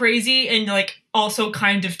crazy and, like, also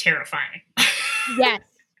kind of terrifying. Yes,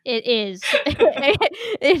 it is.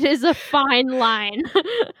 It is a fine line.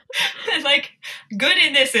 Like, good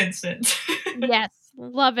in this instance. Yes,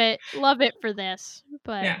 love it. Love it for this.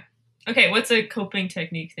 But yeah. Okay, what's a coping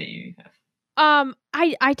technique that you have?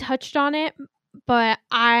 I touched on it, but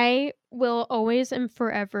I will always and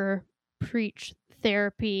forever preach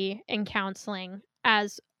therapy and counseling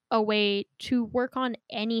as a way to work on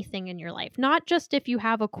anything in your life. Not just if you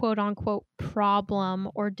have a quote unquote problem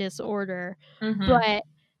or disorder, but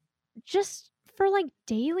just for, like,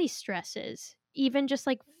 daily stresses. Even just,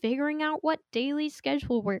 like, figuring out what daily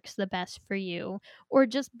schedule works the best for you, or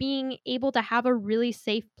just being able to have a really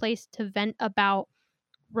safe place to vent about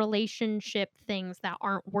relationship things that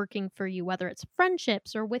aren't working for you, whether it's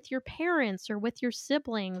friendships or with your parents or with your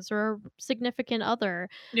siblings or significant other.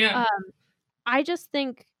 Yeah. I just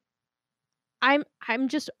think I'm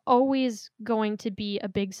just always going to be a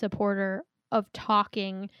big supporter of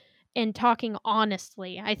talking and talking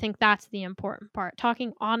honestly. I think that's the important part.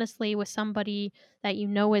 Talking honestly with somebody that you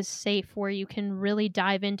know is safe, where you can really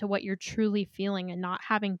dive into what you're truly feeling and not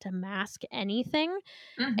having to mask anything.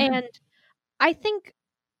 And I think,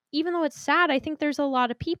 even though it's sad, I think there's a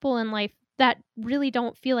lot of people in life that really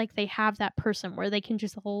don't feel like they have that person where they can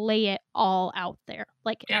just lay it all out there,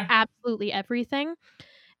 like, absolutely everything.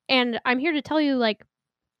 And I'm here to tell you, like,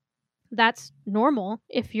 that's normal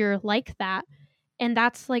if you're like that. And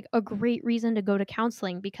that's, like, a great reason to go to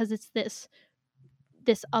counseling, because it's this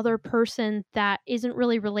other person that isn't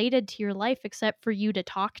really related to your life except for you to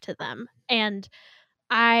talk to them. And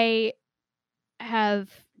I have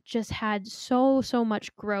just had so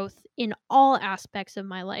much growth in all aspects of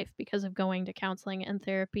my life because of going to counseling and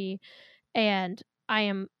therapy. And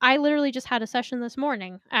I literally just had a session this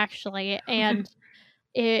morning, actually, and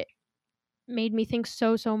it made me think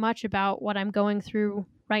so much about what I'm going through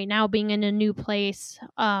right now, being in a new place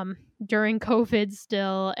during COVID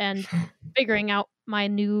still, and figuring out my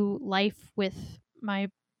new life with my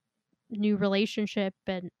new relationship.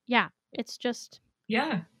 And yeah, it's just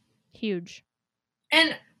huge.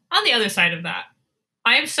 And on the other side of that,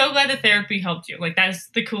 I am so glad that therapy helped you. Like, that is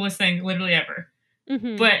the coolest thing literally ever.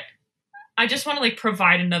 But I just want to, like,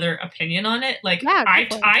 provide another opinion on it. Like,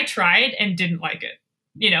 I tried and didn't like it,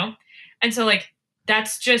 you know? And so, like,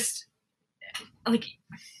 that's just, like,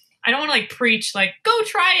 I don't want to, like, preach, like, go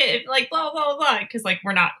try it, like, blah, blah, blah, because, like,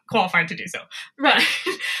 we're not qualified to do so. Right.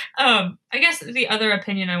 But, I guess the other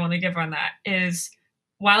opinion I want to give on that is,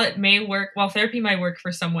 while therapy might work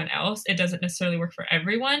for someone else, it doesn't necessarily work for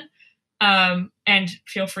everyone. And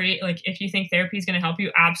feel free, like, if you think therapy is going to help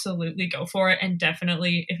you, absolutely go for it. And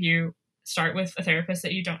definitely, if you start with a therapist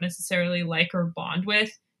that you don't necessarily like or bond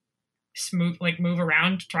with, move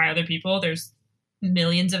around, try other people. There's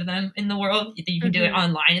millions of them in the world. You can do it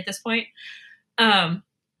online at this point. And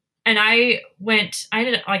I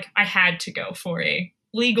had to go for a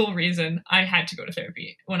legal reason. I had to go to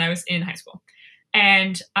therapy when I was in high school.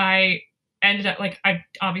 And I ended up, like, I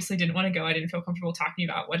obviously didn't want to go. I didn't feel comfortable talking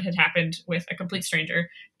about what had happened with a complete stranger.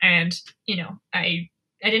 And, you know, I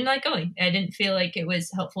didn't like going. I didn't feel like it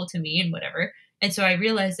was helpful to me and whatever. And so I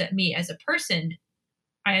realized that me as a person,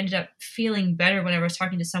 I ended up feeling better whenever I was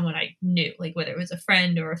talking to someone I knew, like whether it was a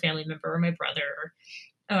friend or a family member or my brother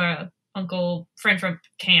or uncle, friend from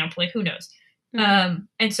camp, like, who knows.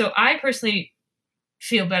 And so I personally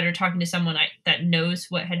feel better talking to someone that knows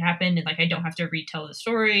what had happened, and, like, I don't have to retell the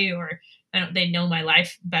story, or they know my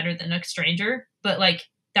life better than a stranger. But, like,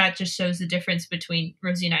 that just shows the difference between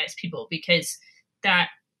Rosie and I as people, because that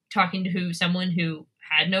talking to someone who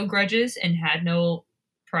had no grudges and had no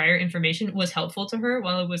prior information was helpful to her,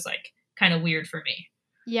 while it was, like, kind of weird for me.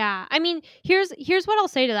 Yeah. I mean, here's what I'll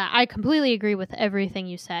say to that. I completely agree with everything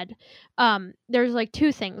you said. There's like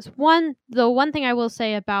two things. One, the one thing I will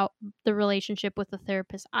say about the relationship with the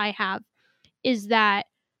therapist I have is that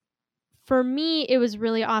for me, it was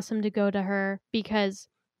really awesome to go to her because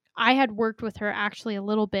I had worked with her actually a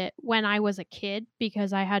little bit when I was a kid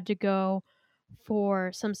because I had to go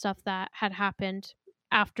for some stuff that had happened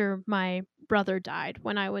after my brother died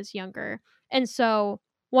when I was younger. And so,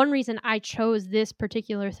 one reason I chose this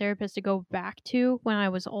particular therapist to go back to when I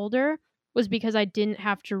was older was because I didn't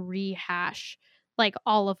have to rehash like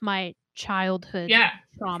all of my childhood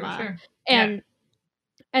trauma. For sure.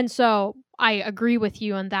 And so I agree with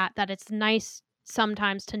you on that it's nice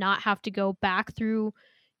sometimes to not have to go back through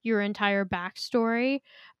your entire backstory.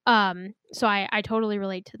 So I totally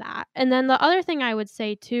relate to that. And then the other thing I would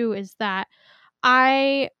say too is that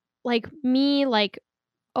I like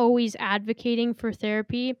always advocating for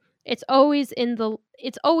therapy. It's always in the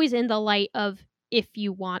light of if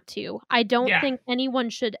you want to. I don't think anyone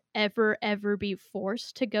should ever be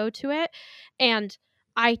forced to go to it. And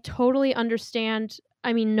I totally understand.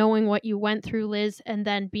 I mean, knowing what you went through, Liz, and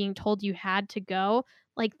then being told you had to go,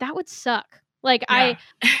 like that would suck. Like it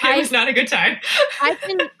was not a good time.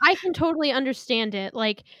 I can totally understand it.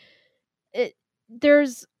 Like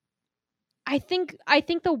there's I think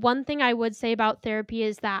the one thing I would say about therapy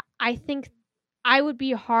is that I think I would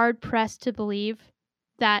be hard pressed to believe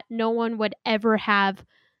that no one would ever have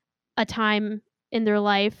a time in their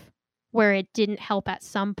life where it didn't help at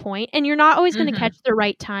some point. And you're not always going to catch the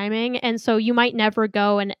right timing, and so you might never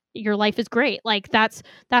go and your life is great. Like that's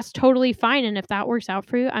totally fine, and if that works out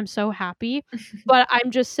for you, I'm so happy. But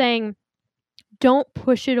I'm just saying don't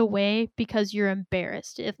push it away because you're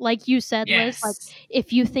embarrassed. If like you said, Liz, like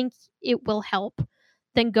if you think it will help,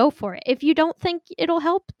 then go for it. If you don't think it'll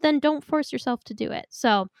help, then don't force yourself to do it.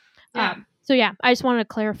 So I just wanted to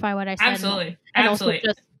clarify what I said. Absolutely. And also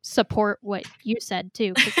just support what you said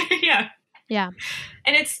too. Yeah.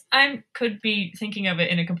 And I could be thinking of it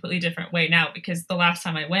in a completely different way now because the last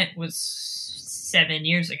time I went was 7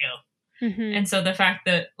 years ago. And so the fact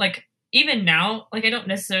that like even now, like I don't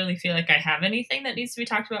necessarily feel like I have anything that needs to be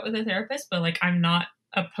talked about with a therapist, but like I'm not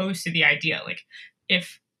opposed to the idea. Like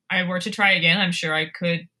if I were to try again, I'm sure I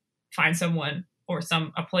could find someone or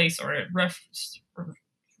a place or a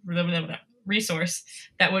resource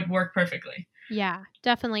that would work perfectly. Yeah,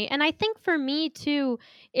 definitely. And I think for me too,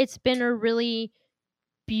 it's been a really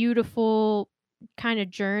beautiful kind of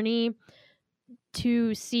journey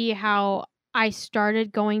to see how I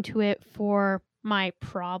started going to it for my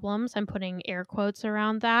problems. I'm putting air quotes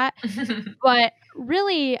around that. But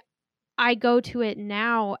really, I go to it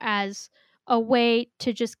now as a way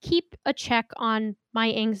to just keep a check on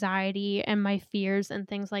my anxiety and my fears and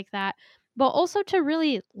things like that, but also to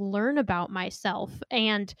really learn about myself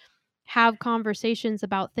and have conversations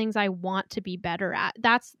about things I want to be better at.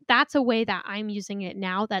 That's a way that I'm using it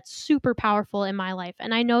now that's super powerful in my life.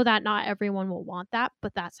 And I know that not everyone will want that,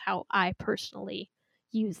 but that's how I personally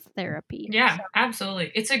use therapy. Yeah,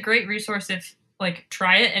 absolutely. It's a great resource if like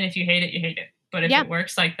try it, and if you hate it, you hate it. But if it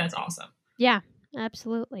works, like that's awesome. Yeah,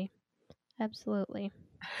 absolutely. Absolutely.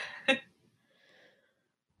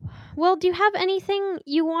 Well, do you have anything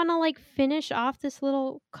you want to like finish off this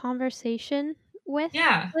little conversation with?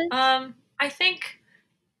 Yeah. I think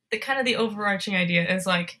the overarching idea is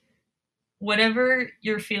like whatever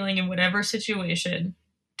you're feeling in whatever situation,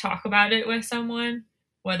 talk about it with someone,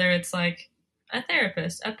 whether it's like a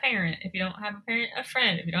therapist, a parent, if you don't have a parent, a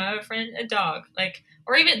friend, if you don't have a friend, a dog, like,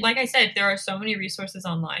 or even like I said, there are so many resources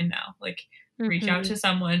online now. Like reach out to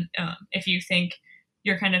someone if you think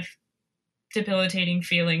your kind of debilitating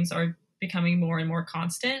feelings are becoming more and more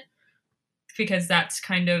constant, because that's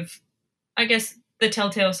kind of, I guess, the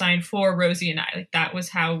telltale sign for Rosie and I. Like that was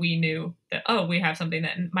how we knew that, oh, we have something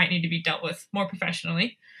that might need to be dealt with more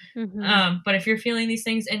professionally. But if you're feeling these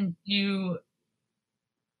things and you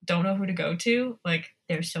don't know who to go to, like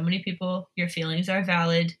there's so many people, your feelings are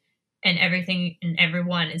valid, and everything and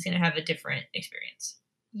everyone is going to have a different experience.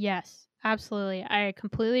 Yes, absolutely. I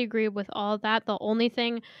completely agree with all of that. The only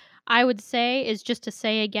thing I would say is just to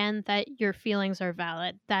say again that your feelings are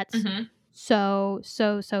valid. That's so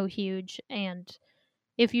huge. And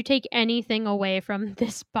if you take anything away from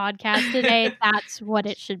this podcast today, that's what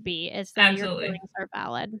it should be, is that your feelings are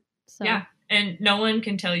valid. So yeah, and no one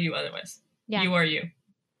can tell you otherwise. Yeah. You are you.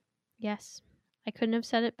 Yes. I couldn't have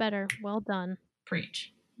said it better. Well done.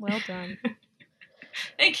 Preach. Well done.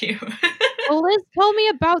 Thank you. Well, Liz, tell me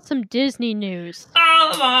about some Disney news.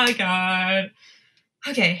 Oh my god.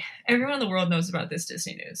 Okay, everyone in the world knows about this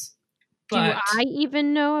Disney news. But do I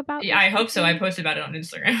even know about I hope so. I posted about it on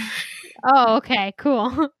Instagram. Oh, okay,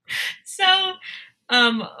 cool. So,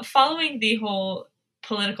 following the whole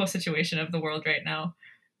political situation of the world right now,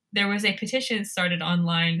 there was a petition started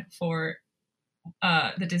online for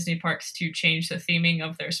the Disney parks to change the theming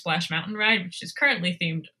of their Splash Mountain ride, which is currently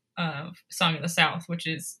themed Song of the South, which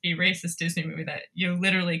is a racist Disney movie that you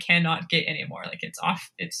literally cannot get anymore. Like it's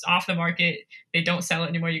off the market. They don't sell it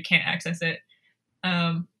anymore. You can't access it.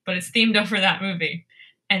 But it's themed over that movie,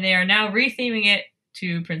 and they are now retheming it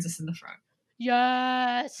to Princess and the Frog.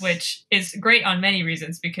 Yes, which is great on many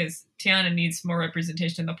reasons because Tiana needs more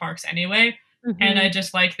representation in the parks anyway. Mm-hmm. And I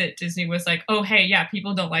just like that Disney was like, oh, hey, yeah,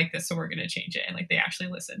 people don't like this, so we're going to change it. And like they actually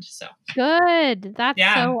listened. So good. That's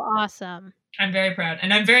so awesome. I'm very proud.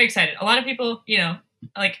 And I'm very excited. A lot of people,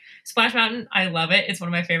 like Splash Mountain, I love it. It's one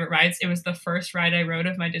of my favorite rides. It was the first ride I rode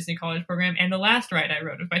of my Disney College program and the last ride I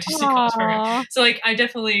rode of my Disney College program. So like I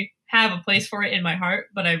definitely have a place for it in my heart,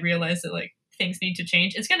 but I realize that like things need to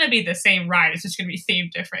change. It's going to be the same ride. It's just going to be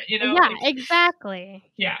themed different, Yeah, like, exactly.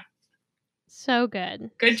 Yeah. So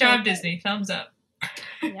good. Good job, Disney. Thumbs up.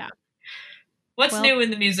 Yeah. What's new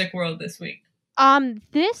in the music world this week?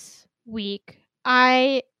 This week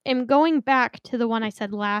I am going back to the one I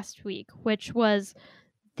said last week, which was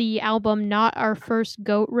the album Not Our First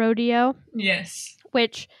Goat Rodeo. Yes.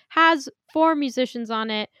 Which has 4 musicians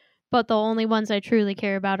on it, but the only ones I truly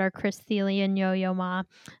care about are Chris Thile and Yo-Yo Ma.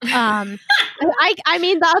 I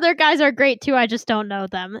mean, the other guys are great too. I just don't know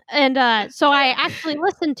them. And so I actually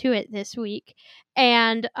listened to it this week,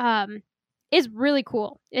 and it's really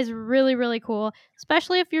cool. It's really, really cool.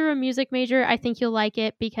 Especially if you're a music major, I think you'll like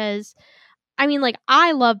it because, I mean, like,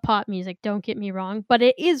 I love pop music, don't get me wrong, but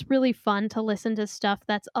it is really fun to listen to stuff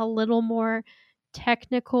that's a little more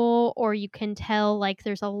technical, or you can tell like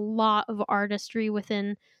there's a lot of artistry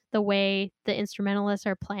within the way the instrumentalists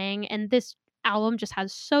are playing, and this album just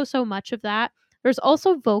has so much of that. There's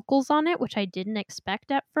also vocals on it, which I didn't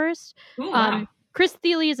expect at first. Ooh, wow. Chris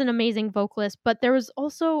Thile is an amazing vocalist, but there was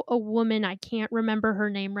also a woman, I can't remember her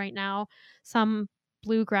name right now, some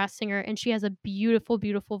bluegrass singer, and she has a beautiful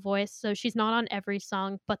voice. So she's not on every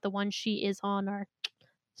song, but the ones she is on are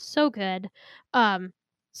so good.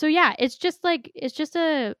 So yeah, it's just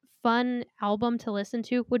a fun album to listen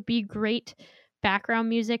to. Would be great background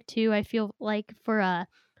music too. I feel like for a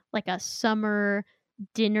summer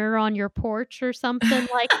dinner on your porch or something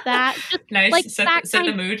like that. Just nice. Like set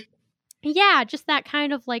the mood. Yeah, just that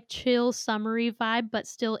kind of like chill, summery vibe, but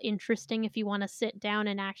still interesting if you want to sit down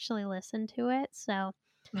and actually listen to it. So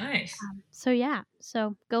nice. So yeah,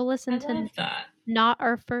 so go listen to that. Not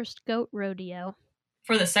Our First Goat Rodeo.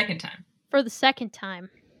 For the second time. For the second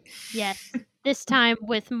time. Yes. This time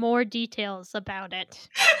with more details about it.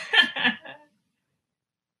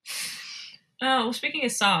 Well, speaking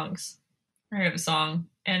of songs, I have a song,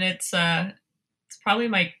 and it's probably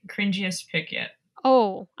my cringiest pick yet.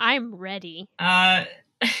 Oh, I'm ready. I'm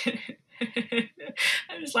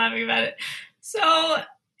just laughing about it. So,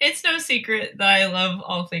 it's no secret that I love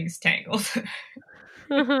all things Tangled.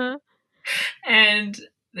 And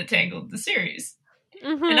the Tangled, the series.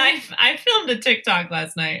 Mm-hmm. And I filmed a TikTok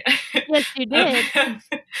last night. Yes, you did.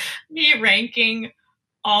 Me ranking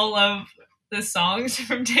all of the songs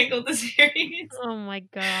from Tangled, the series. Oh my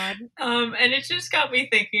god. And it just got me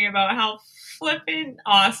thinking about how flippin'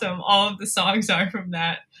 awesome all of the songs are from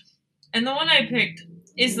that. And the one I picked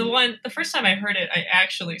is the first time I heard it, I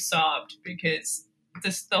actually sobbed because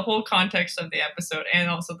the whole context of the episode and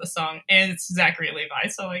also the song, and it's Zachary Levi,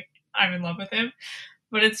 so like I'm in love with him.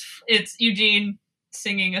 But it's Eugene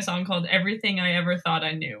singing a song called Everything I Ever Thought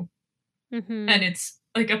I Knew. Mm-hmm. And it's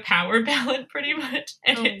like a power ballad pretty much.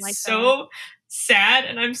 And it's so sad,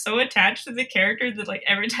 and I'm so attached to the character that like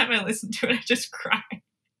every time I listen to it, I just cry.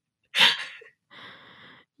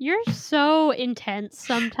 You're so intense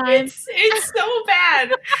sometimes. It's so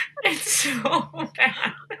bad. It's so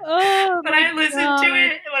bad. Oh, but I listened to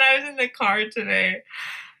it when I was in the car today,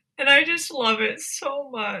 and I just love it so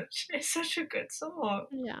much. It's such a good song.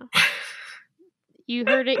 Yeah. You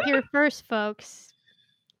heard it here first, folks.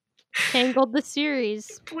 Tangled the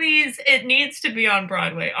series. Please, it needs to be on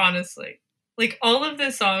Broadway, honestly. Like, all of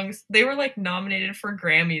the songs, they were, like, nominated for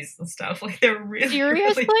Grammys and stuff. Like, they're really...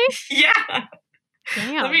 Seriously? Really, yeah!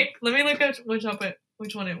 Damn. Let me look at which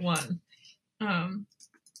one it won.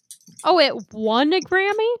 Oh, it won a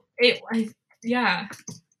Grammy? Yeah.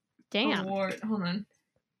 Damn. Award. Hold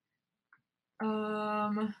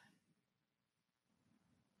on.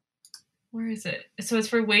 Where is it? So it's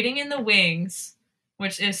for Waiting in the Wings,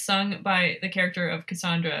 which is sung by the character of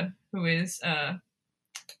Cassandra, who is no.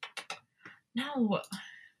 Hold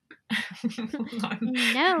on.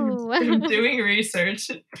 No. I'm doing research.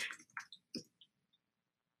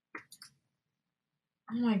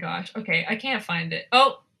 Oh my gosh. Okay, I can't find it.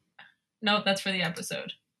 Oh, no, that's for the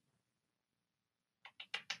episode.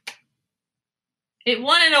 It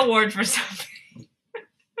won an award for something.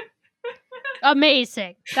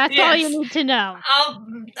 Amazing. That's all you need to know.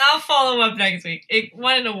 I'll follow up next week. It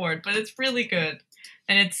won an award, but it's really good.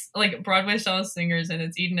 And it's like Broadway style singers, and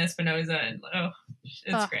it's Eden Espinosa, and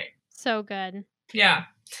it's great. So good. Yeah.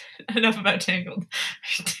 Enough about Tangled.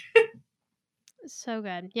 So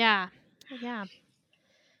good. Yeah. Yeah.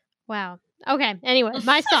 Wow. Okay. Anyway,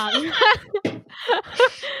 my song.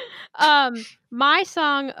 My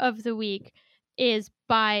song of the week is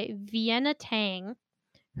by Vienna Tang,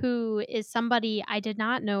 who is somebody I did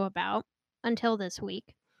not know about until this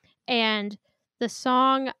week. And the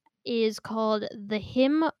song is called The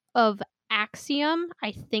Hymn of Axiom.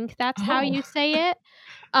 I think that's how you say it.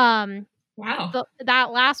 Wow.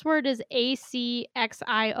 That last word is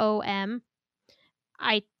ACXIOM.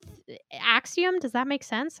 Axiom, does that make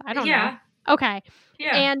sense? I don't know. Okay.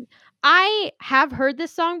 Yeah. And I have heard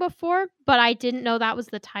this song before, but I didn't know that was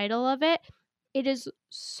the title of it. It is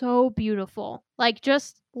so beautiful. Like,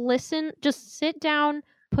 just listen, just sit down,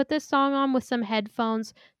 put this song on with some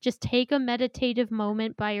headphones, just take a meditative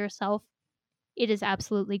moment by yourself. It is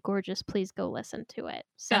absolutely gorgeous. Please go listen to it.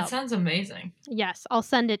 So that sounds amazing. Yes, I'll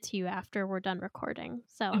send it to you after we're done recording.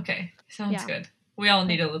 So okay, sounds good. We all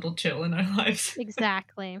need a little chill in our lives.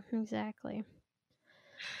 Exactly.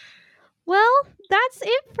 Well, that's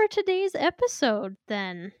it for today's episode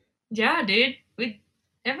then. Yeah, dude.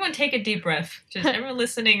 Everyone take a deep breath. Just everyone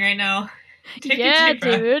listening right now. Take a deep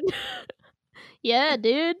breath. Dude. Yeah,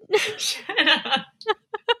 dude. Shut up.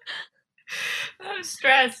 I'm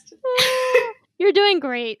stressed. You're doing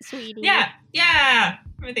great, sweetie. Yeah.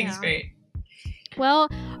 Everything's great. Well,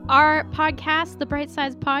 our podcast, the Bright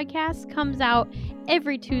Sides Podcast, comes out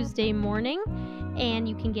every Tuesday morning, and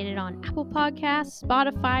you can get it on Apple Podcasts,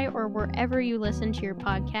 Spotify, or wherever you listen to your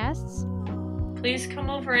podcasts. Please come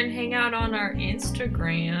over and hang out on our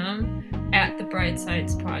Instagram at the Bright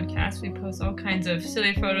Sides Podcast. We post all kinds of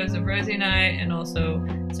silly photos of Rosie and I, and also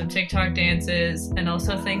some TikTok dances, and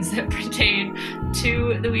also things that pertain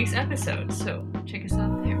to the week's episode. So check us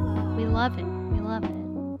out there. We love it.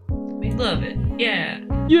 We love it. Yeah.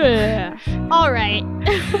 Yeah. All right.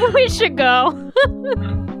 We should go.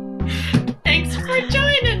 Thanks for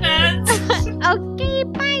joining us. Okay,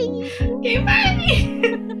 bye. Okay, bye.